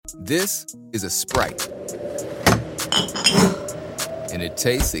This is a Sprite. And it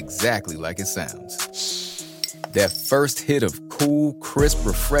tastes exactly like it sounds. That first hit of cool, crisp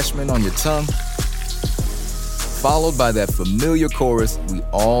refreshment on your tongue, followed by that familiar chorus we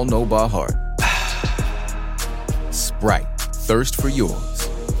all know by heart. Sprite, thirst for yours.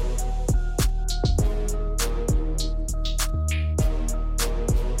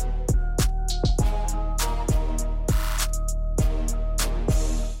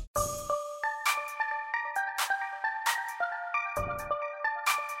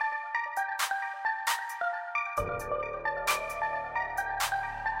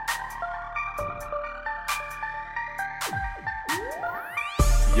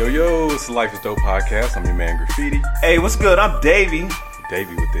 Yo, it's the Life is Dope podcast. I'm your man Graffiti. Hey, what's good? I'm Davey.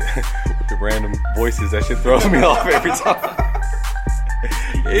 Davey with the random voices. That shit throws me off every time.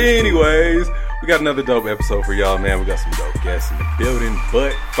 Anyways, we got another dope episode for y'all, man. We got some dope guests in the building.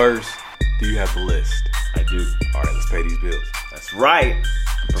 But first, do you have the list? I do. All right, let's pay these bills. That's right.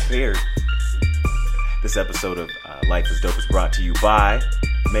 I'm prepared. This episode of Life is Dope is brought to you by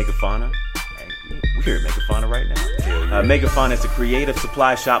Megafauna. We're here at Megafauna right now. Yeah. Megafauna is a creative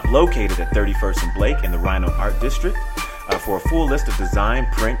supply shop located at 31st and Blake in the Rhino Art District. For a full list of design,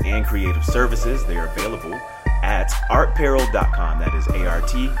 print, and creative services, they are available at artparel.com. That is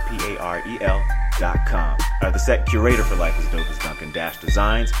ARTPAREL.com. The set curator for Life is Dope is Duncan Dash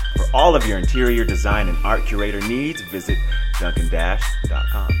Designs. For all of your interior design and art curator needs, visit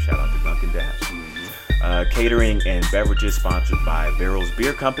duncandash.com. Shout out to Duncan Dash. Catering and beverages sponsored by Barrels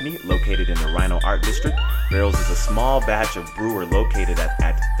Beer Company, located in the Rhino Art District. Barrels is a small batch of brewer located at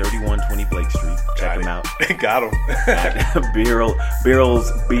 3120 Blake Street. Check them out. Got him. At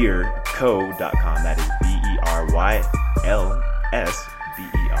barrelsbeerco.com. That is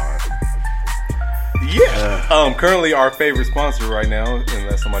BERYLSBER. Yeah. Currently our favorite sponsor right now,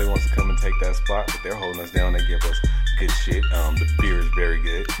 unless somebody wants to come and take that spot, but they're holding us down. They give us good shit. The beer is very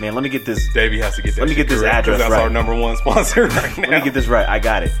good. Man, let me get this. Davey has to get that. Let me get this address that's right. That's our number one sponsor right now. Let me get this right. I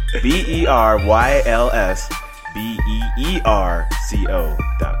got it.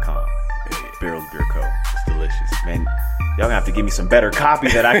 BERYLSBERCO.com. Barrels Beer Co. It's delicious. Man, y'all gonna have to give me some better copy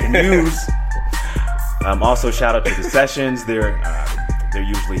that I can use. Also, shout out to the Sessions. They're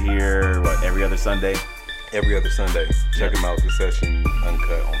usually here, every other Sunday? Every other Sunday. Check them out, The Session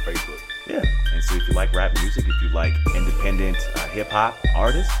Uncut on Facebook. Yeah. And so if you like rap music, if you like independent hip-hop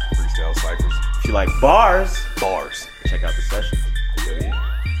artists, freestyle ciphers, if you like bars, check out The Sessions. Hell yeah.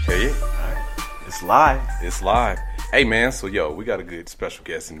 Hell yeah. All right. It's live. It's live. Hey, man, so, we got a good special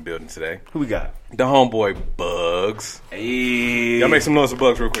guest in the building today. Who we got? The homeboy, Bugs. Hey. Y'all make some noise for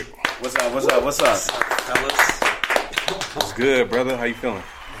Bugs real quick. What's up, fellas? What's good, brother? How you feeling? Man,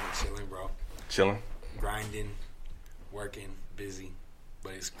 chilling, bro. Chilling? Grinding, working, busy,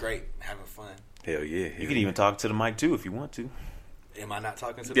 but it's great, having fun. Hell yeah. You can even talk to the mic, too, if you want to. Am I not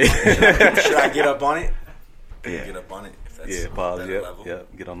talking to the mic? Should I get up on it? Yeah. Get up on it. If that's pause. level.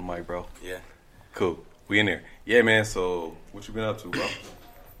 Yep. Get on the mic, bro. Yeah. Cool. We in there. Yeah, man, so what you been up to, bro?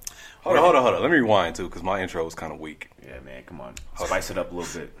 Hold on. Let me rewind, too, because my intro was kind of weak. Yeah, man, come on. Spice it up a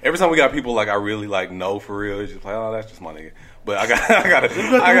little bit. Every time we got people I really know for real, it's just like, oh, that's just my nigga. But I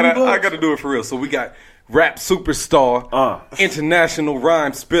gotta do it for real. So we got rap superstar, international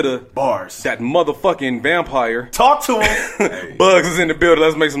rhyme spitter, bars, that motherfucking vampire. Talk to him. Hey. Bugs is in the building.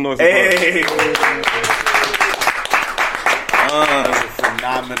 Let's make some noise. Hey. That was a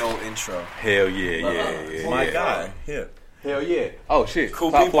phenomenal intro. Hell yeah. My God. Yeah. Hell yeah. Oh shit.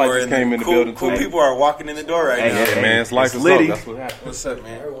 Cool Top people Flight are just came in the building cool too. people are walking in the door right now. Yeah, man. It's Life is Liddy. Dope. That's what happened. What's up,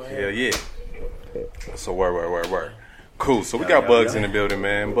 man? Hell yeah. So word. Cool. So we got Bugs in the building,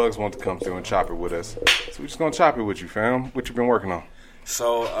 man. Bugs wants to come through and chop it with us. So we're just gonna chop it with you, fam. What you been working on?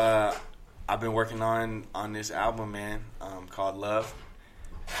 So I've been working on this album, man, called Love,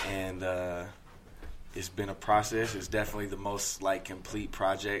 and it's been a process. It's definitely the most complete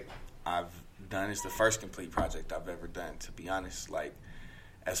project I've done. It's the first complete project I've ever done, to be honest.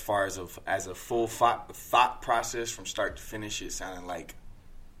 As far as a full thought process from start to finish, it sounded like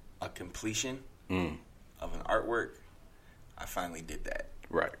a completion of an artwork. I finally did that.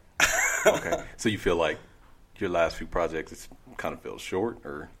 Right. Okay. So you feel like your last few projects it's kind of fell short,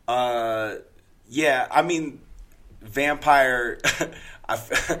 or? Yeah. I mean, Vampire. I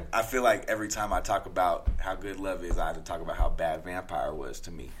feel like every time I talk about how good Love is, I have to talk about how bad Vampire was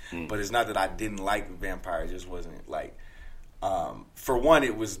to me. But it's not that I didn't like Vampire; it just wasn't for one,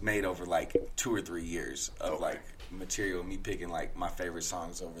 it was made over 2 or 3 years of material. Me picking my favorite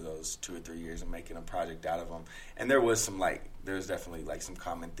songs over those 2 or 3 years and making a project out of them. And there was some there's definitely some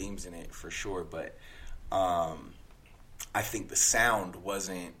common themes in it for sure. But I think the sound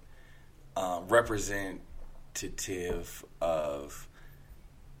wasn't representative of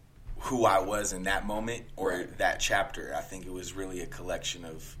who I was in that moment or that chapter. I think it was really a collection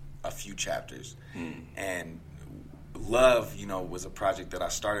of a few chapters. And Love, you know, was a project that I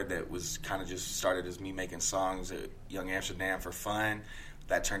started that was kind of just started as me making songs at Young Amsterdam for fun.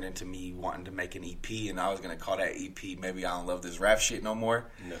 That turned into me wanting to make an EP, and I was going to call that EP Maybe I Don't Love This Rap Shit No More.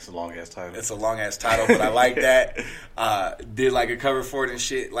 And that's a long-ass title. It's a long-ass title, but I like that. Did like a cover for it and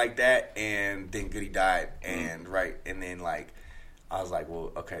shit like that, and then Goody died. And and then like, I was like,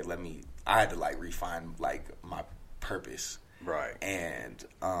 well, okay, I had to like refine like my purpose. Right.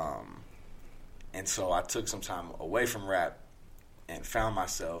 And so I took some time away from rap and found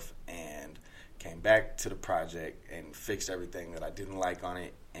myself and came back to the project and fixed everything that I didn't like on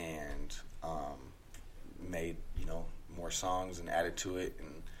it and made, you know, more songs and added to it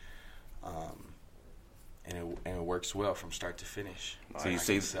and it works well from start to finish. So you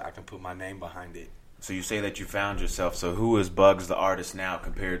say I can put my name behind it. So you say that you found yourself. So who is Bugs the artist now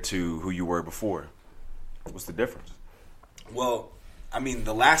compared to who you were before? What's the difference? Well, I mean,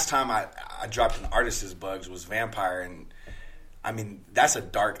 the last time I dropped an artist as Bugs was Vampire, and I mean, that's a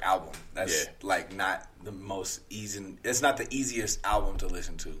dark album. That's like not the most easy. It's not the easiest album to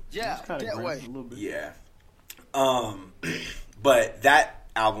listen to. Yeah, that way. A little bit. Yeah. But that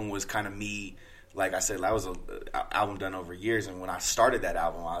album was kind of me. Like I said, that was an album done over years, and when I started that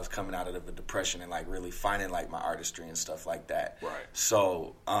album, I was coming out of a depression and like really finding like my artistry and stuff like that. Right.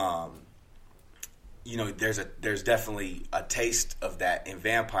 So, you know, there's definitely a taste of that in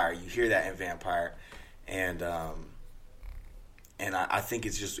Vampire. You hear that in Vampire, and I think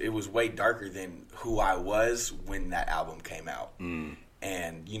it was way darker than who I was when that album came out.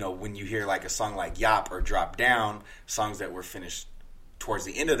 And you know, when you hear like a song like Yop or Drop Down, songs that were finished towards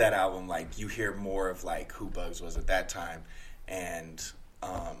the end of that album, like you hear more of like who Bugs was at that time. And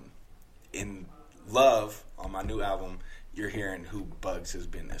in Love, on my new album, you're hearing who Bugs has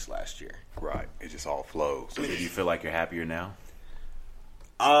been this last year. Right. It just all flows. So do you feel like you're happier now?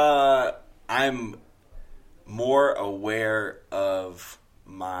 I'm more aware of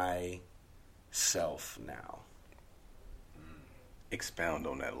myself now. Expound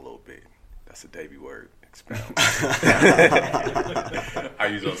on that a little bit. That's a Davey word. Expound. I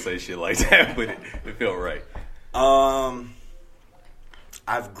usually don't say shit like that, but it felt right.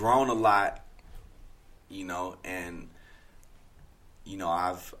 I've grown a lot, you know, and you know,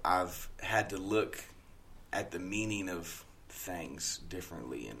 I've had to look at the meaning of things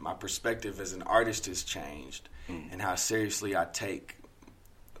differently, and my perspective as an artist has changed, and how seriously I take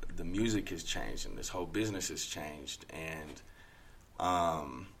the music has changed, and this whole business has changed, and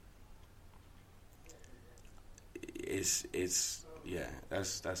it's yeah,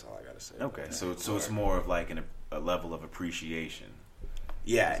 that's all I gotta say. Okay, so it's more of like a level of appreciation.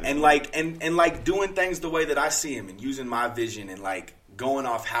 Yeah, and like doing things the way that I see them, and using my vision, and like going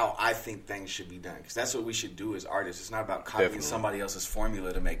off how I think things should be done, because that's what we should do as artists. It's not about copying somebody else's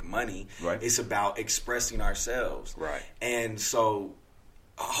formula to make money. Right. It's about expressing ourselves. Right. And so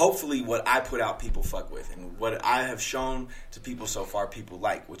hopefully what I put out people fuck with, and what I have shown to people so far people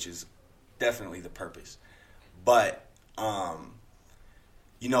like, which is definitely the purpose. But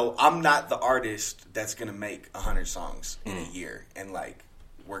you know, I'm not the artist that's gonna make 100 songs in a year and like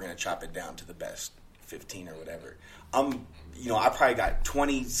we're gonna chop it down to the best 15 or whatever. You know, I probably got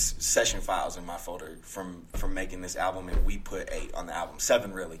 20 session files in my folder from making this album, and we put 8 on the album,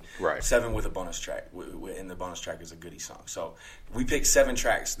 7 really, right? 7 with a bonus track. And the bonus track is a Goody song. So we picked 7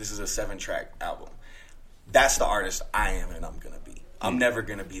 tracks. This is a 7-track album. That's the artist I am, and I'm gonna be. I'm never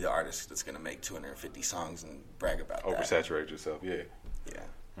gonna be the artist that's gonna make 250 songs and brag about that. Oversaturate yourself, yeah.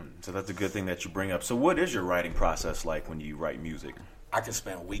 So that's a good thing that you bring up. So what is your writing process like when you write music? I can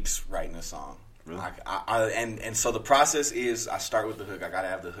spend weeks writing a song. Really? And so the process is I start with the hook. I got to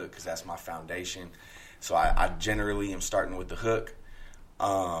have the hook because that's my foundation. So I generally am starting with the hook.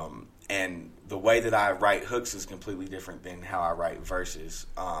 And the way that I write hooks is completely different than how I write verses.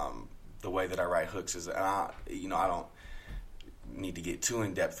 The way that I write hooks is, I don't need to get too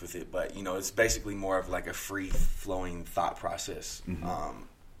in depth with it, but you know, it's basically more of like a free flowing thought process.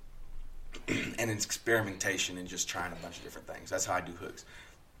 And it's experimentation and just trying a bunch of different things. That's how I do hooks.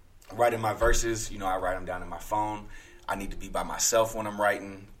 Writing my verses, you know, I write them down in my phone. I need to be by myself when I'm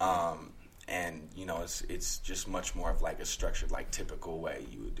writing. And, you know, it's just much more of like a structured, like typical way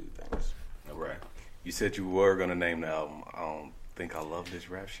you would do things. Right. You said you were going to name the album. I don't think I love this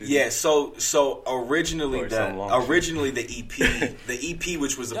rap shit. Yeah, so originally the EP,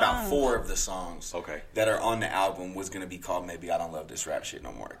 which was about 4 of the songs that are on the album, was going to be called Maybe I Don't Love This Rap Shit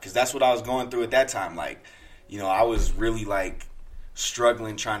No More. Because that's what I was going through at that time. Like, you know, I was really like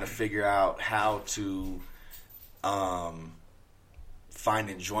struggling trying to figure out how to find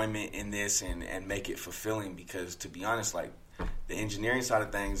enjoyment in this and make it fulfilling, because to be honest, like the engineering side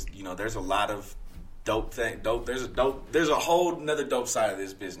of things, you know, there's a lot of there's a whole nother dope side of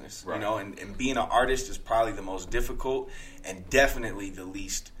this business, right. You know, and being an artist is probably the most difficult and definitely the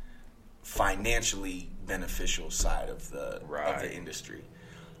least financially beneficial side of the industry.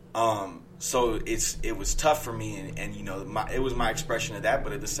 So it was tough for me, and you know, it was my expression of that,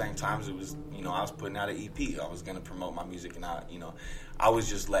 but at the same time, it was, you know, I was putting out an EP. I was going to promote my music, and I was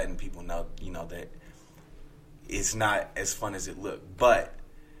just letting people know, you know, that it's not as fun as it looked. But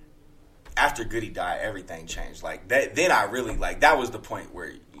after Goody died, everything changed. Like that, then I really, like, that was the point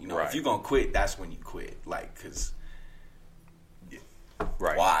where, you know, if you're going to quit, that's when you quit. Like, because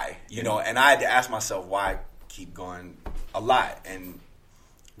why? You know, and I had to ask myself why keep going a lot. And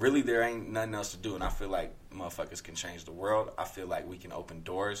really, there ain't nothing else to do. And I feel like motherfuckers can change the world. I feel like we can open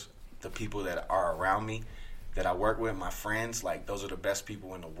doors. The people that are around me, that I work with, my friends, like, those are the best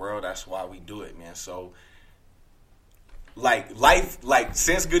people in the world. That's why we do it, man. So, like, life, like,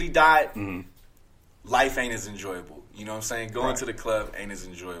 since Goody died, life ain't as enjoyable. You know what I'm saying? Going to the club ain't as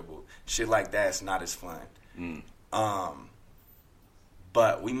enjoyable. Shit like that's not as fun.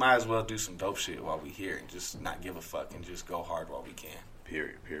 But we might as well do some dope shit while we here and just not give a fuck and just go hard while we can.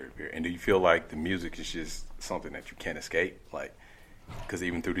 Period. And do you feel like the music is just something that you can't escape? Like, because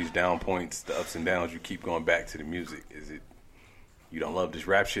even through these down points, the ups and downs, you keep going back to the music. Is it you don't love this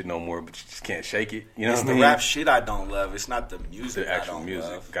rap shit no more, but you just can't shake it? You know it's what I mean? The rap shit I don't love. It's not the music the actual I don't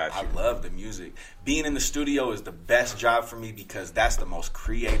music. love. Got you. I love the music. Being in the studio is the best job for me because that's the most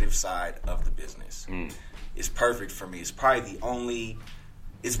creative side of the business. It's perfect for me. It's probably the only...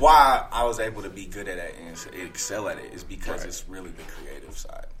 It's why I was able to be good at it and excel at it, is because it's really the creative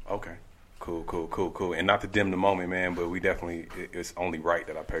side. Okay. Cool. And not to dim the moment, man, but we definitely, it's only right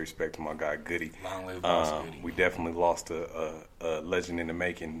that I pay respect to my guy, Goody. Long live Boss Goody. We definitely lost a legend in the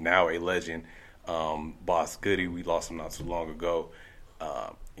making, now a legend. Boss Goody, we lost him not too long ago.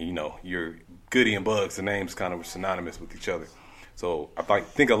 You know, your Goody and Bugs, the names kind of were synonymous with each other. So I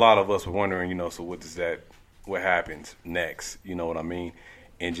think a lot of us were wondering, you know, so what happens next? You know what I mean?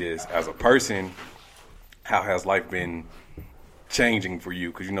 And just as a person, how has life been changing for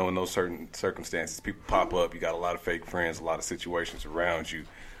you? Because, you know, in those certain circumstances, people pop up. You got a lot of fake friends, a lot of situations around you.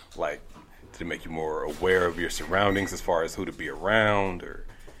 Like, to make you more aware of your surroundings as far as who to be around, or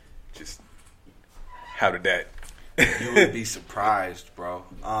just how did that? You would be surprised, bro.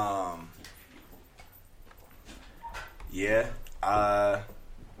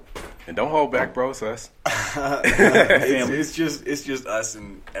 And don't hold back, bro. It's us. It's just us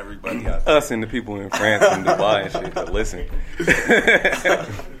and everybody else. Us and the people in France and Dubai and shit that listen.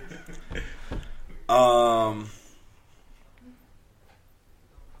 I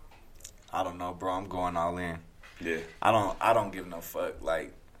don't know, bro. I'm going all in. Yeah. I don't give no fuck.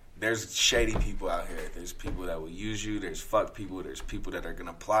 Like, there's shady people out here. There's people that will use you. There's fuck people. There's people that are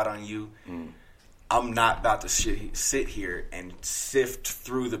gonna plot on you. I'm not about to sit here and sift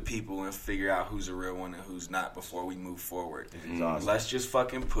through the people and figure out who's a real one and who's not before we move forward. Awesome. Let's just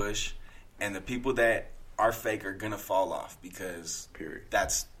fucking push, and the people that are fake are gonna fall off because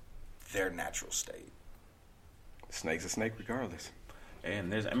that's their natural state. Snake's a snake regardless.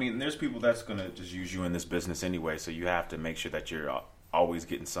 And there's people that's gonna just use you in this business anyway, so you have to make sure that you're always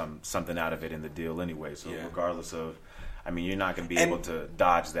getting something out of it in the deal anyway. So regardless of, you're not gonna be able to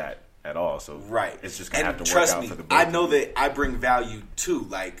dodge that at all. So it's just gonna have to work out for the both. I know that I bring value too.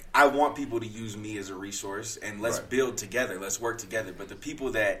 Like, I want people to use me as a resource, and let's build together. Let's work together. But the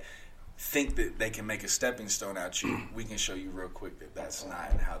people that think that they can make a stepping stone out you, we can show you real quick that that's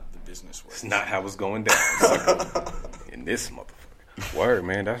not how the business works. It's not how it's going down. In this motherfucker. Word,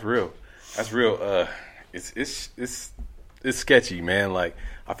 man. That's real. That's real. It's sketchy, man. Like,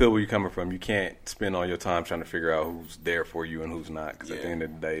 I feel where you're coming from. You can't spend all your time trying to figure out who's there for you and who's not. Because at the end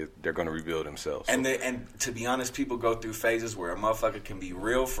of the day, they're going to reveal themselves. And to be honest, people go through phases where a motherfucker can be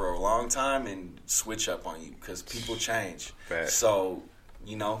real for a long time and switch up on you because people change. Fast. So,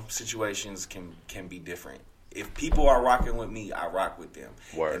 situations can be different. If people are rocking with me, I rock with them.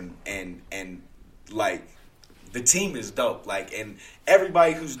 Word. And like, the team is dope. Like, and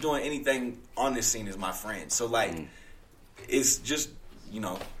everybody who's doing anything on this scene is my friend. So, like, it's just,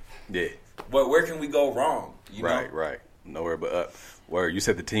 yeah. But where can we go wrong? Right. Nowhere but up. Word. You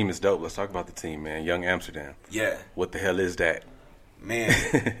said the team is dope. Let's talk about the team, man. Young Amsterdam. Yeah. What the hell is that?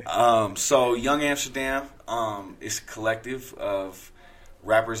 Man. So Young Amsterdam is a collective of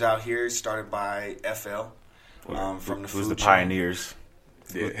rappers out here started by FL from the Who's food the pioneers?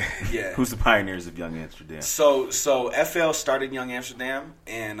 Yeah. Who's the pioneers of Young Amsterdam? So FL started Young Amsterdam,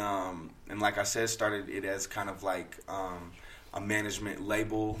 and like I said, started it as kind of like a management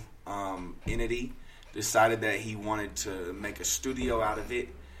label entity. Decided that he wanted to make a studio out of it,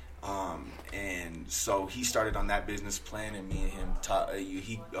 and so he started on that business plan. And me and him,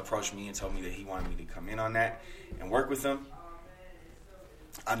 he approached me and told me that he wanted me to come in on that and work with him.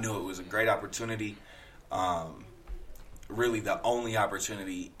 I knew it was a great opportunity. Really the only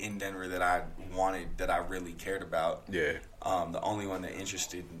opportunity in Denver that I wanted, that I really cared about. Yeah. The only one that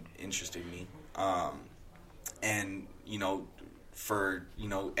interested me. And, for,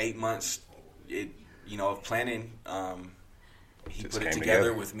 8 months of planning, he Just put it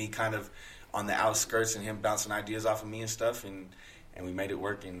together with me kind of on the outskirts and him bouncing ideas off of me and stuff, and we made it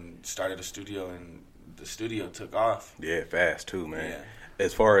work and started a studio, and the studio took off. Yeah, fast too, man. Yeah.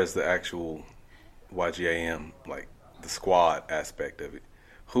 As far as the actual YGAM, like the squad aspect of it,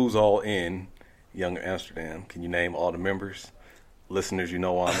 who's all in Young Amsterdam? Can you name all the members? Listeners, you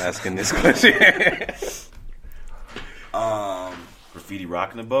know why I'm asking this question. Graffiti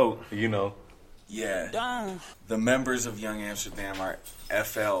rocking the boat. Yeah. The members of Young Amsterdam are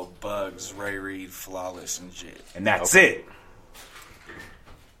FL, Bugs, Ray Reed, Flawless, and Jit. And that's it.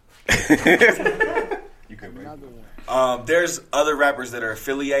 You can bring there's other rappers that are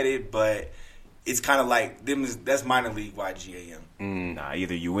affiliated, but it's kind of like them. That's minor league YGAM. Nah,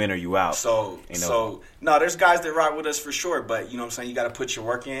 either you in or you out. So there's guys that rock with us for sure, but you know what I'm saying, you got to put your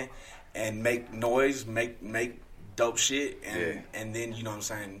work in and make noise, make dope shit, and then you know what I'm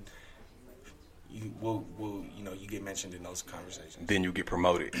saying, you will you get mentioned in those conversations. Then you get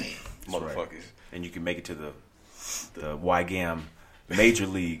promoted, motherfuckers, right. And you can make it to the YGAM Major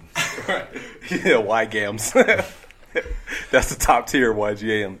League. Right. Yeah, YGAMs. That's the top tier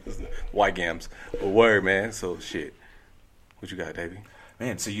YGAM. YGAMs. But word, man. So shit. What you got, Davey?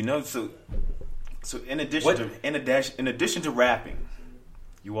 Man, so in addition to rapping,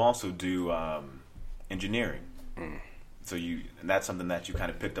 you also do engineering. So and that's something that you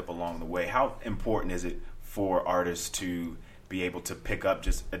kind of picked up along the way. How important is it for artists to be able to pick up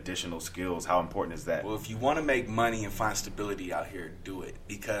just additional skills? How important is that? Well, if you want to make money and find stability out here, do it.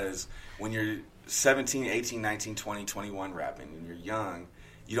 Because when you're 17, 18, 19, 20, 21 rapping and you're young,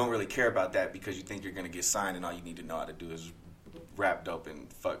 you don't really care about that because you think you're going to get signed and all you need to know how to do is rap dope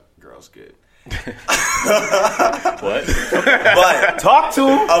and fuck girls good. What? But talk to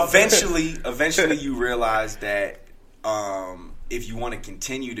him. Eventually you realize that if you want to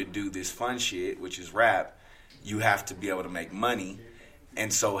continue to do this fun shit, which is rap, you have to be able to make money.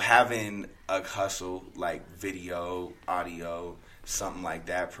 And so having a hustle like video, audio, something like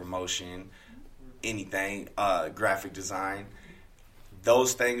that, promotion, anything, graphic design,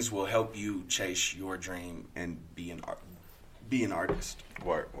 those things will help you chase your dream and be an artist.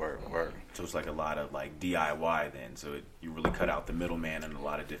 Word. So it's like a lot of like DIY then. So you really cut out the middleman in a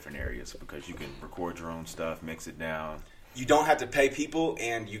lot of different areas because you can record your own stuff, mix it down. You don't have to pay people,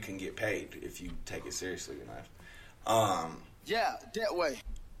 and you can get paid if you take it seriously enough. Yeah, that way.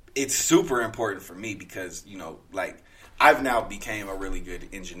 It's super important for me because, like, I've now became a really good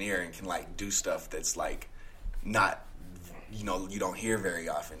engineer and can, like, do stuff that's, like, not, you don't hear very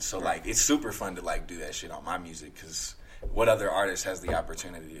often. So, like, it's super fun to, like, do that shit on my music because what other artist has the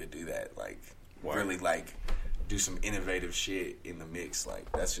opportunity to do that? Like, really, like, do some innovative shit in the mix.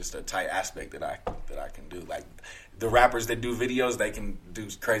 Like, that's just a tight aspect that I can do. Like, the rappers that do videos, they can do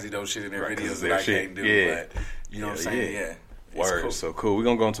crazy dope shit in their videos that I can't do. Yeah. But, you know what I'm saying? Yeah. Word, cool. So cool. We're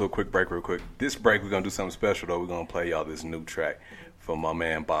going to go into a quick break real quick. This break, we're going to do something special, though. We're going to play y'all this new track from my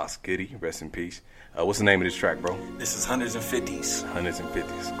man, Boss Goody. Rest in peace. What's the name of this track, bro? This is Hundreds and Fifties. Hundreds and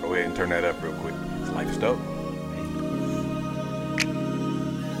Fifties. Go ahead and turn that up real quick. Life is dope.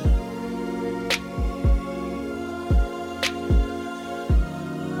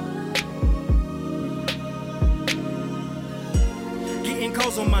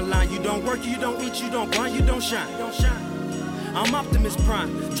 On my line, you don't work, you don't eat, you don't grind, you don't shine. I'm Optimus Prime,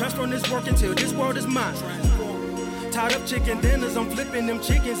 transferring this work until this world is mine. Tied up chicken dinners, I'm flipping them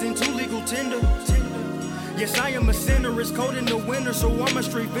chickens into legal tender. Yes, I am a sinner, it's cold in the winter, so I'm a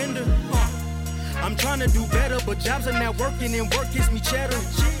street vendor. I'm trying to do better, but jobs are not working and work gets me cheddar.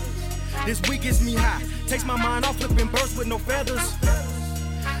 This week gets me high, takes my mind off flipping birds with no feathers.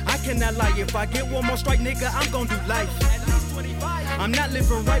 I cannot lie, if I get one more strike, nigga, I'm gon' do life. I'm not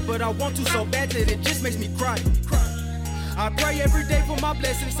living right, but I want to so bad that it just makes me cry. I pray every day for my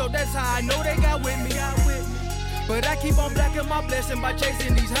blessings, so that's how I know they got with me. But I keep on blacking my blessing by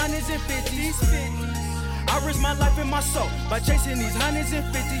chasing these hundreds and fifties. I risk my life and my soul by chasing these hundreds and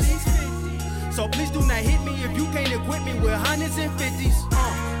fifties. So please do not hit me if you can't equip me with hundreds and fifties.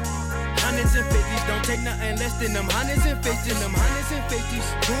 Hundreds and fifties, don't take nothing less than them hundreds and fifties. Them hundreds and fifties.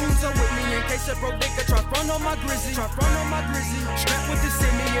 Goons are with me in case a broke nigga try front on my grizzly. Try front on my grizzly. Strapped with the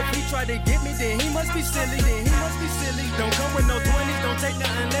semi. If he try to get me, then he must be silly. Then he must be silly. Don't come with no 20s. Don't take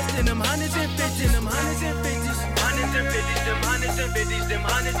nothing less than them hundreds and fifties. Them hundreds and fifties. Hundreds and fifties. Them hundreds and fifties. Them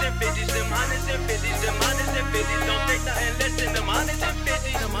hundreds and fifties. Them hundreds and fifties. Them hundreds and fifties. Don't take nothing less than them hundreds and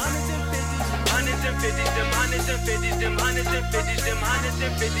fifties. Them hundreds and fifties. Hundreds and fifties. Them hundreds and fifties. Them hundreds and fifties. Them hundreds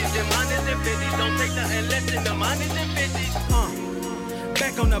and fifties. Them hundreds and fifties. Don't take nothing less than them hundreds and fifties.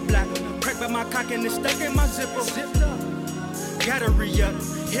 Back on the block, crack by my cock and it's stuck in my zipper. Zipped up. Gotta re-up,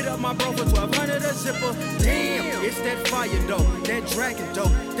 hit up my bro for 1200 a zipper. Damn, it's that fire though, that dragon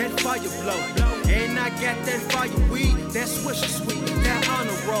dope, that fire blow. And I got that fire weed, that swisher sweet, that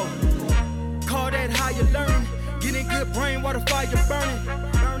honor roll. Call that higher learning, getting good brain while the fire burning.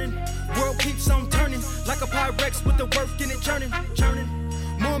 Burning, world keeps on turning, like a Pyrex with the work in it churning. Churning,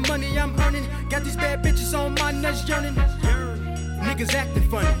 more money I'm earning, got these bad bitches on my nuts yearning. Niggas acting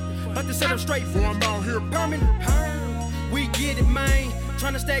funny, about to set them straight for I'm out here permanent. We get it, man.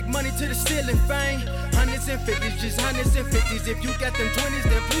 Tryna stack money to the ceiling, fame. Hundreds and fifties, just hundreds and fifties. If you got them 20s,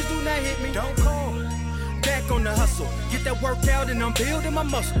 then please do not hit me. Don't call. Back on the hustle. Get that workout and I'm building my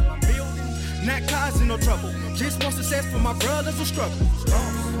muscle. Not causing no trouble. Just want success for my brothers who struggle.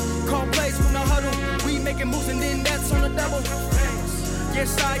 Call plays from the huddle. We making moves and then that's on the double.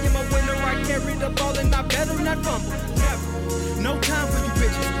 Yes, I am a winner. I carry the ball and I better not fumble. Never. No time for you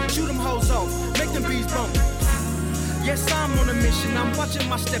bitches. Shoot them hoes off. Make them bees bump. Yes, I'm on a mission. I'm watching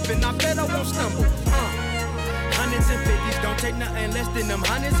my step and I bet I won't stumble. Hundreds and fifties, don't take nothing less than them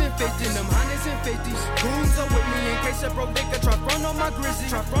hundreds and fifties. Them hundreds and fifties. Goons are with me in case a broke nigga try front on my grizzly.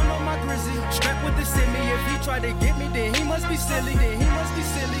 Try front on my grizzly. Strapped with the semi. If he try to get me, then he must be silly. Then he must be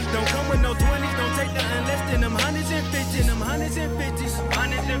silly. Don't come with no 20s. Don't take nothing less than them hundreds and fifties. Them hundreds and fifties.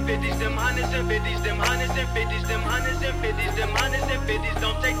 Hundreds and fifties. Them hundreds and fifties. Them hundreds and fifties. Them hundreds and fifties. Them hundreds and fifties.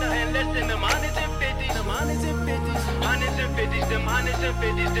 Don't take nothing less than them hundreds and fifties. Them hundreds and fifties. Hundreds and fifties. Them hundreds and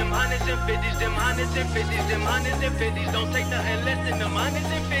fifties. Them hundreds and fifties. Them hundreds and fifties. Them hundreds and fifties. Don't take nothing less than them hundreds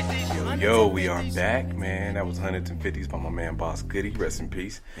and fifties. Yo, we are back, man. That was hundreds and fifties by my man Boss Goody. Rest in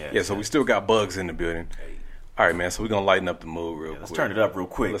peace. Yeah, so we still got Bugs in the building. All right, man. So we're gonna lighten up the mood real quick. Let's turn it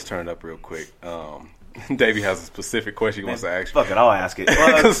up real quick. Davey has a specific question he wants to ask you. Fuck it, I'll ask it.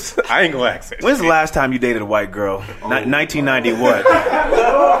 I ain't gonna ask it. When's the last time you dated a white girl? 1990 what?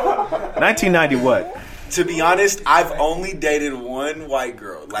 1990 what? To be honest, I've only dated one white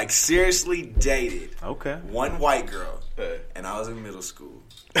girl. Like, seriously dated. Okay. One white girl. And I was in middle school.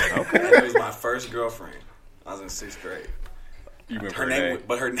 Okay. And it was my first girlfriend. I was in 6th grade. You remember her name?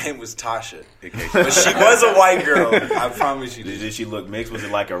 But her name was Tasha. But she was a white girl. I promise you. Did she look mixed? Was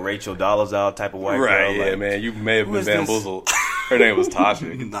it like a Rachel Dolezal type of white girl? Right, yeah, like, man. You may have been bamboozled. Her name was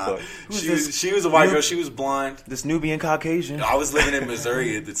Tasha. Nah, she was a white girl. She was blonde. This Nubian Caucasian. I was living in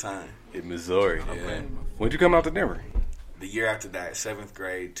Missouri at the time. In Missouri. Yeah. Okay. When'd you come out to Denver? The year after that, 7th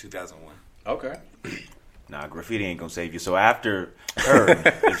grade, 2001. Okay. Nah, graffiti ain't gonna save you. So after her,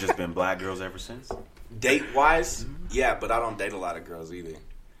 it's just been black girls ever since? Date-wise, yeah, but I don't date a lot of girls either.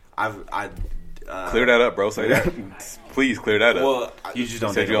 Clear that up, bro. Say that. Please clear that up. Well, you just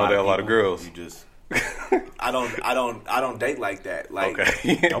don't date a lot of girls. You just... I don't date like that. Like,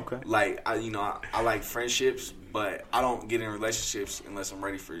 okay. Okay. Like, I like friendships, but I don't get in relationships unless I'm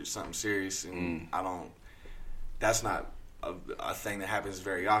ready for something serious, and I don't. That's not a thing that happens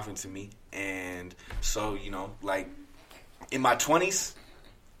very often to me, and so like in my 20s,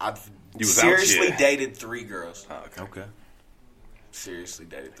 I've seriously dated 3 girls. Oh, okay. Seriously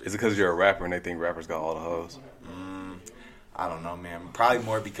dated 3. Is it because you're a rapper and they think rappers got all the hoes? I don't know, man. Probably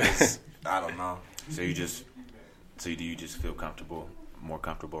more because I don't know. So do you just feel more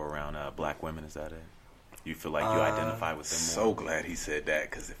comfortable around black women? Is that it? You feel like you identify with them more? So glad he said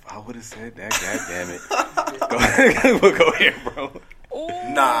that, because if I would have said that, god damn it. Go ahead, bro.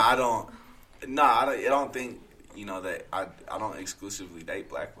 Nah, I don't. I don't think that I don't exclusively date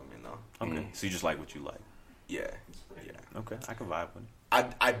black women though. Okay, so you just like what you like. Yeah. Okay, I can vibe with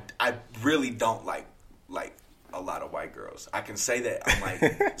it. I really don't like a lot of white girls. I can say that I'm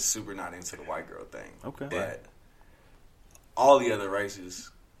like super not into the white girl thing. Okay. But all the other races,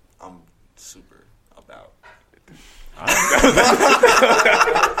 I'm super about.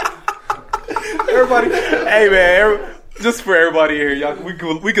 Everybody, hey man, just for everybody here, y'all, we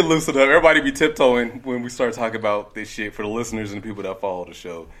can loosen up. Everybody be tiptoeing when we start talking about this shit. For the listeners and the people that follow the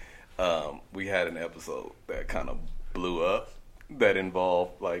show, we had an episode that kind of blew up that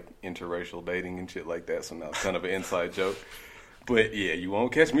involved like interracial dating and shit like that. So now it's kind of an inside joke. But yeah, you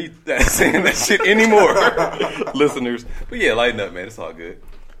won't catch me saying that shit anymore, listeners. But yeah, lighten up, man. It's all good.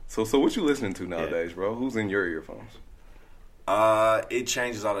 So what you listening to nowadays, bro? Who's in your earphones? It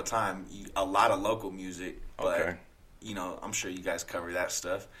changes all the time. A lot of local music, but Okay. I'm sure you guys cover that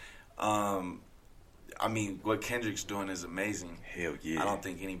stuff. I mean, what Kendrick's doing is amazing. Hell yeah. I don't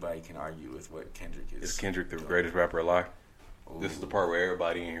think anybody can argue with what Kendrick is. Is Kendrick the greatest rapper alive? Ooh. This is the part where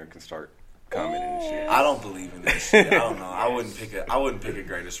everybody in here can start commenting and shit. I don't believe in this shit. I don't know. I wouldn't pick a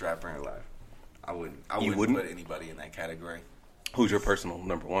greatest rapper in life. I wouldn't put anybody in that category. Who's your personal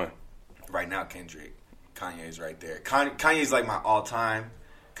number one? Right now, Kendrick. Kanye's right there. Kanye's like my all-time,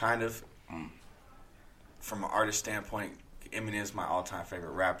 kind of. From an artist standpoint, Eminem's my all-time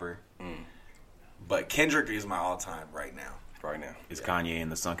favorite rapper. But Kendrick is my all-time right now. Right now. Is Kanye in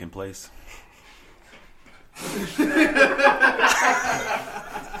the sunken place?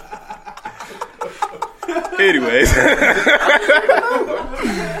 Anyways.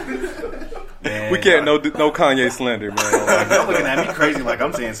 Man, we can't no Kanye slander, man. Y'all looking at me crazy like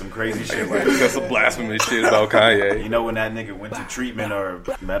I'm saying some crazy shit. Like that's some blasphemous shit about Kanye. You know when that nigga went to treatment or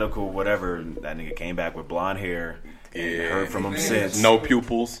medical, whatever, that nigga came back with blonde hair. Yeah, heard from him since. No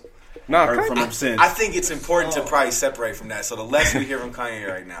pupils. Nah, heard from him since. I think it's important to probably separate from that. So the less we hear from Kanye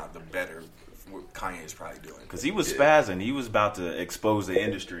right now, the better what Kanye is probably doing. Because he was spazzing. He was about to expose the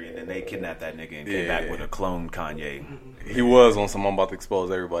industry, and then they kidnapped that nigga and came back with a clone Kanye. He was on some I'm about to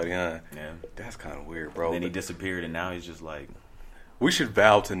expose everybody, huh? Yeah. That's kind of weird, bro. And then he disappeared, and now he's just like... We should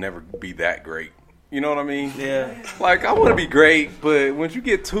vow to never be that great. You know what I mean? Yeah. Like, I want to be great, but once you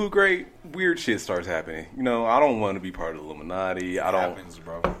get too great, weird shit starts happening. You know, I don't want to be part of the Illuminati. I don't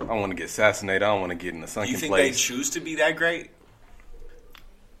want to get assassinated. I don't want to get in a sunken place. Do you think they choose to be that great?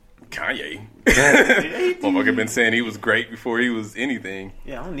 Kanye. Motherfucker been saying he was great before he was anything.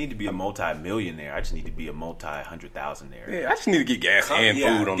 Yeah, I don't need to be a multi-millionaire. I just need to be a multi-100,000-aire. Yeah, I just need to get gas and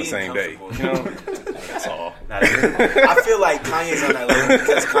food on the same day. You know? That's all. I feel like Kanye's on that level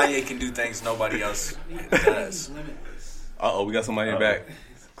because Kanye can do things nobody else does. Uh-oh, we got somebody in the back.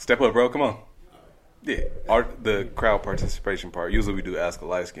 Step up, bro. Come on. Yeah, the crowd participation part. Usually we do Ask a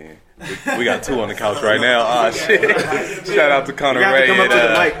Light Skin. We got two on the couch right now. Ah, shit. Shout out to Connor Ray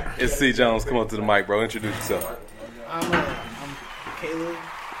and C. Jones. Come up to the mic, bro. Introduce yourself. I'm Caleb.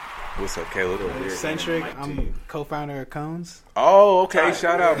 What's up, Caleb? Eccentric. I'm co-founder of Cones. Oh, okay.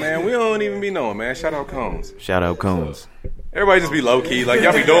 Shout out, man. We don't even be knowing, man. Shout out Cones. Shout out Cones. Everybody just be low key. Like,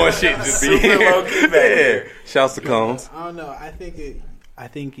 y'all be doing shit. Just be low key, man. Yeah. Shouts to Cones. I don't know. I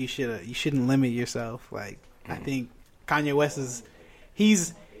think you shouldn't limit yourself. Like, I think Kanye West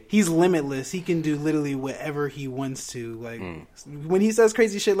he's limitless. He can do literally whatever he wants to. Like when he says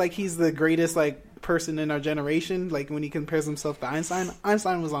crazy shit, like he's the greatest like person in our generation. Like when he compares himself to Einstein.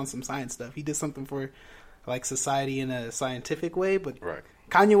 Einstein was on some science stuff. He did something for like society in a scientific way. But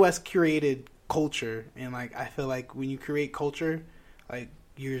Kanye West created culture, and like I feel like when you create culture, like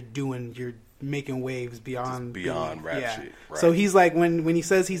you're making waves beyond rap shit. Right. So he's like when he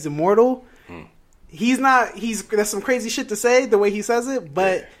says he's immortal, that's some crazy shit to say the way he says it,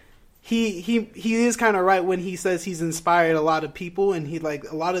 but he is kind of right when he says he's inspired a lot of people, and he like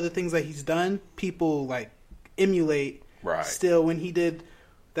a lot of the things that he's done, people like emulate. Right. Still, when he did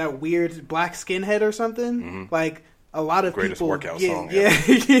that weird black skinhead or something, like a lot of greatest people, workout song.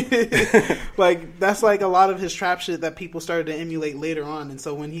 Like that's like a lot of his trap shit that people started to emulate later on. And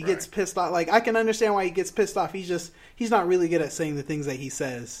so when he gets pissed off, like I can understand why he gets pissed off. He's not really good at saying the things that he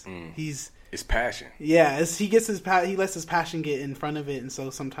says. It's passion. Yeah, he lets his passion get in front of it, and so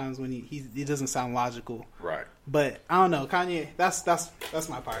sometimes when he doesn't sound logical. Right. But I don't know, Kanye. That's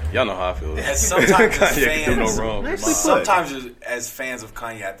my part. Y'all know how I feel. Sometimes as fans, can do no wrong. Sometimes as fans of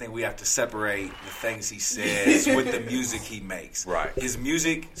Kanye, I think we have to separate the things he says with the music he makes. Right. His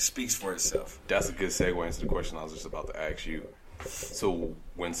music speaks for itself. That's a good segue into the question I was just about to ask you. So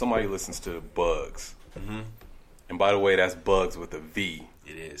when somebody listens to Bugs, and by the way, that's Bugs with a V.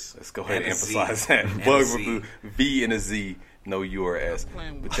 It is. Let's go ahead and emphasize that. Bugs with a V and a Z, no U or S.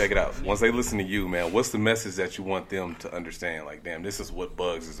 But check it out. Once they listen to you, man, what's the message that you want them to understand? Like, damn, this is what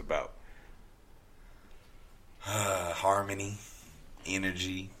Bugs is about. Harmony,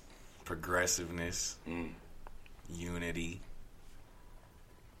 energy, progressiveness, unity.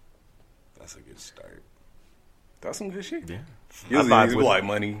 That's a good start. That's some good shit. Yeah. Usually people like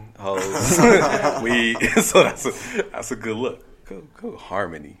money, hoes, weed. So that's a good look. Good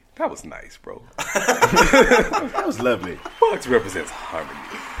harmony. That was nice, bro. That was lovely. Bugs represents harmony.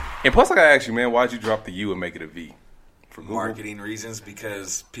 And plus, I gotta ask you, man, why'd you drop the U and make it a V? For Google? Marketing reasons,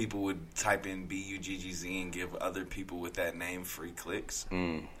 because people would type in BUGGZ and give other people with that name free clicks.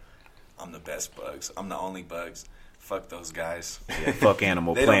 I'm the best Bugs. I'm the only Bugs. Fuck those guys. Yeah, fuck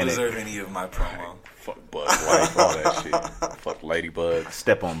Animal They Planet. don't deserve any of my promo. Fuck Bug Life, all that shit. Fuck Ladybugs.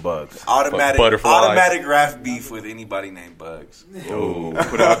 Step on bugs. Automatic rap beef with anybody named Bugs. Ooh,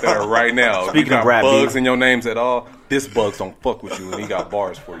 put it out there right now. Speaking you got of rap bugs beef. in your names at all, this Bugs don't fuck with you, and he got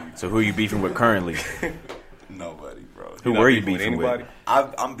bars for you. So who are you beefing with currently? Nobody, bro. Who You're were not you beefing with? anybody?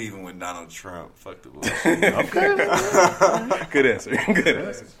 I'm beefing with Donald Trump. Fuck the bullshit. Good answer. Good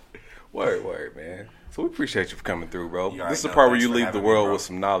answer. Word, man. So we appreciate you for coming through, bro. You already This is the know. part where Thanks you for leave the having me, world bro. with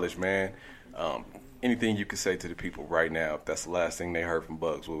some knowledge, man. Anything you could say to the people right now, if that's the last thing they heard from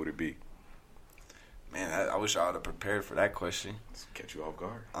Bugs, what would it be? Man, I wish I would have prepared for that question. Let's catch you off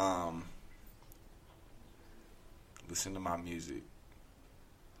guard. Listen to my music.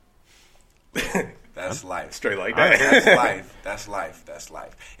 That's life. Straight like that. That's life. That's life. That's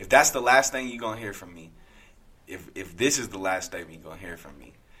life. If that's the last thing you're going to hear from me, if this is the last statement you're going to hear from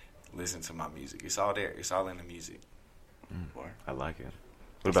me, listen to my music. It's all there. It's all in the music. I like it.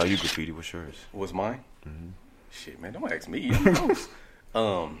 What about you, Graffiti? What's yours? What's mine? Shit, man, don't ask me. I'm the host.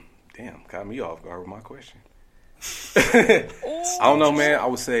 Damn, caught me off guard with my question. I don't know, man. I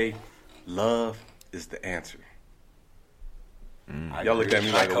would say love is the answer. Y'all looked at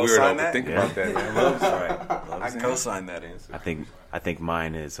me like a weirdo, but think about that, man. Love's right. I co-sign that answer. I think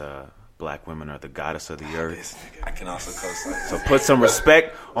mine is black women are the goddess of the earth. I can also co-sign. So put some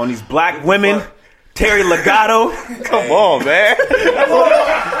respect on these black women. Terry Legato, Come on, man.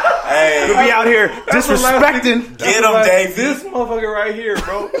 Hey, you be out here disrespecting. get him, Davey. This motherfucker right here,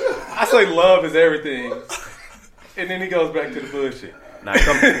 bro. I say love is everything, and then he goes back to the bullshit. Nah,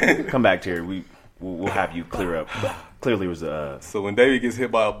 come back, Terry. We'll have you clear up. Clearly, it was So when Davey gets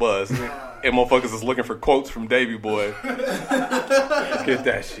hit by a bus, and motherfuckers is looking for quotes from Davey Boy, get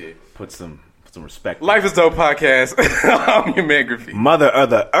that shit. put some respect. Life is Dope podcast. I'm your man Graffiti. Mother of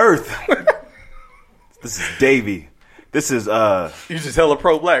the Earth. This is Davey. This is You just hella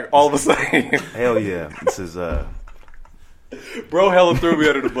pro black all of a sudden. hell yeah. This is Bro hella threw me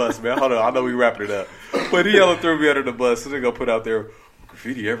under the bus, man. Hold on, I know we wrapping it up, but he hella threw me under the bus. So they gonna put out there,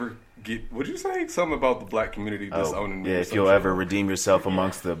 Graffiti ever get? What'd you say? Something about the black community disowning me. yeah. or If some you'll shit. ever redeem yourself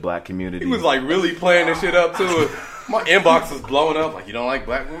amongst the black community, He was like really playing this shit up too. My inbox is blowing up. Like, you don't like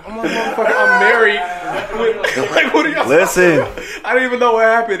black women? I'm like, motherfucker, I'm married. Like, what are y'all? Listen. I didn't even know what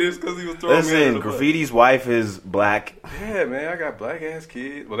happened. It's because he was throwing me under listen. the bus. Graffiti's wife is black. Yeah, man, I got black ass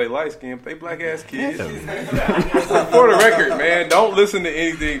kids. Well, they light skinned, but they black ass kids. For the record, man, don't listen to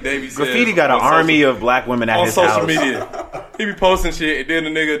anything Davey says. Graffiti got an on army social- of black women at on his social house. media. He be posting shit, and then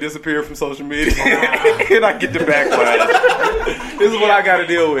the nigga disappear from social media, and I get the backlash. This is what I got to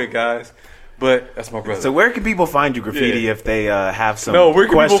deal with, guys. But that's my brother. So where can people find you, Graffiti, Yeah. if they have some No, where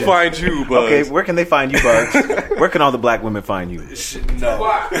can questions? people find you, Bugs? Okay, where can they find you, Bugs? Where can all the black women find you? No.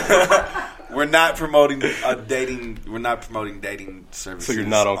 We're not promoting dating. We're not promoting dating services. So you're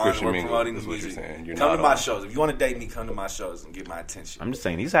not on Christian We're Mingle, promoting is what you're music. saying. You're come not to my on- shows. If you want to date me, come to my shows and get my attention. I'm just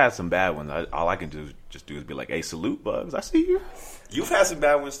saying, he's had some bad ones. All I can do is be like, hey, salute, Bugs. I see you. You've had some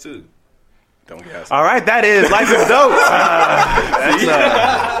bad ones too. Don't gas. All right, that is Life is Dope.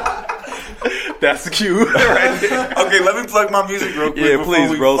 That's the cue right there. Okay, let me plug my music real quick. Yeah, before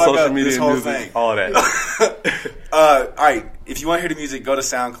please, we bro. fuck Social up media this whole music, thing. all that. All right, if you want to hear the music, go to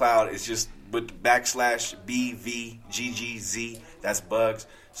SoundCloud. It's just with /BVGGZ. That's Bugs.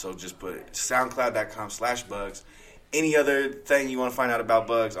 So just put SoundCloud.com/Bugs. Any other thing you want to find out about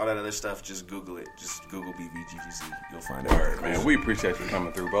Bugs, all that other stuff, just Google it. Just Google BVGGZ. You'll find it. Man, we appreciate you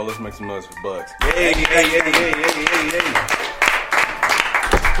coming through, bro. Let's make some noise for Bugs. Hey.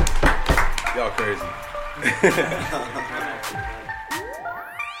 Y'all crazy.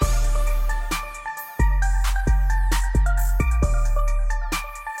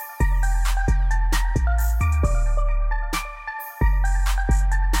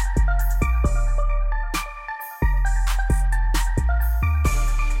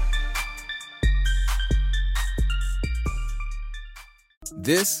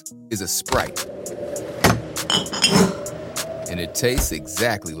 This is a Sprite. And it tastes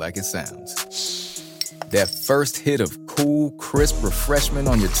exactly like it sounds. That first hit of cool, crisp refreshment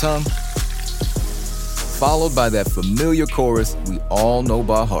on your tongue, followed by that familiar chorus we all know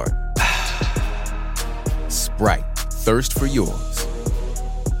by heart. Sprite, thirst for yours.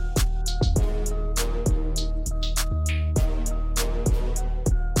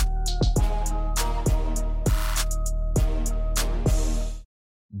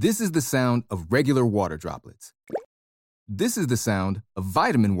 This is the sound of regular water droplets. This is the sound of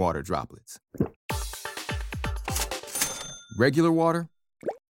vitamin water droplets. Regular water,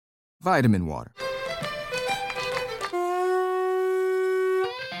 vitamin water.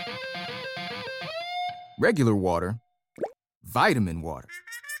 Regular water. Vitamin water.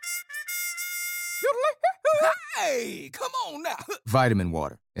 Hey, come on now. Vitamin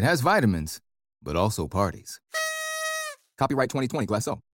water. It has vitamins, but also parties. Copyright 2020 Glasso.